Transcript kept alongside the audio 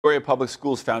Peoria Public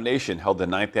Schools Foundation held the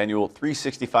 9th annual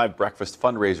 365 breakfast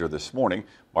fundraiser this morning,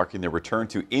 marking their return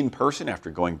to in-person after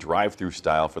going drive-through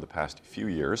style for the past few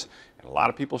years. And a lot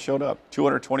of people showed up,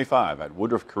 225 at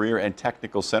Woodruff Career and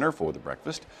Technical Center for the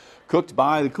breakfast, cooked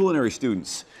by the culinary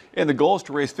students. And the goal is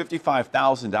to raise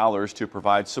 $55,000 to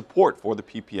provide support for the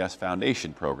PPS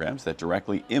Foundation programs that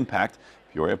directly impact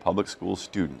Peoria Public Schools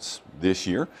students. This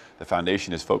year, the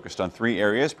foundation is focused on 3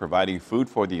 areas: providing food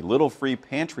for the little free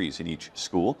pantries in each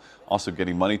school, also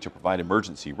getting money to provide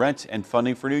emergency rent, and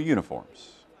funding for new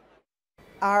uniforms.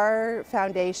 Our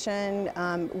foundation,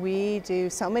 we do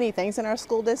so many things in our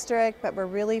school district, but we're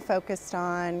really focused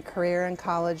on career and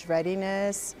college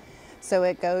readiness. So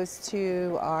it goes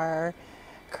to our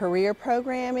career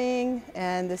programming,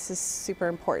 and this is super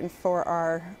important for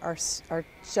our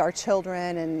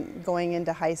children and going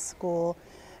into high school.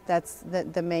 That's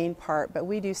the main part, but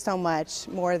we do so much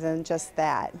more than just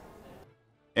that.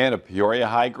 And a Peoria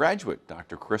High graduate,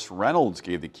 Dr. Chris Reynolds,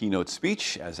 gave the keynote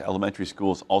speech as elementary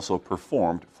schools also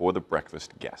performed for the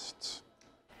breakfast guests.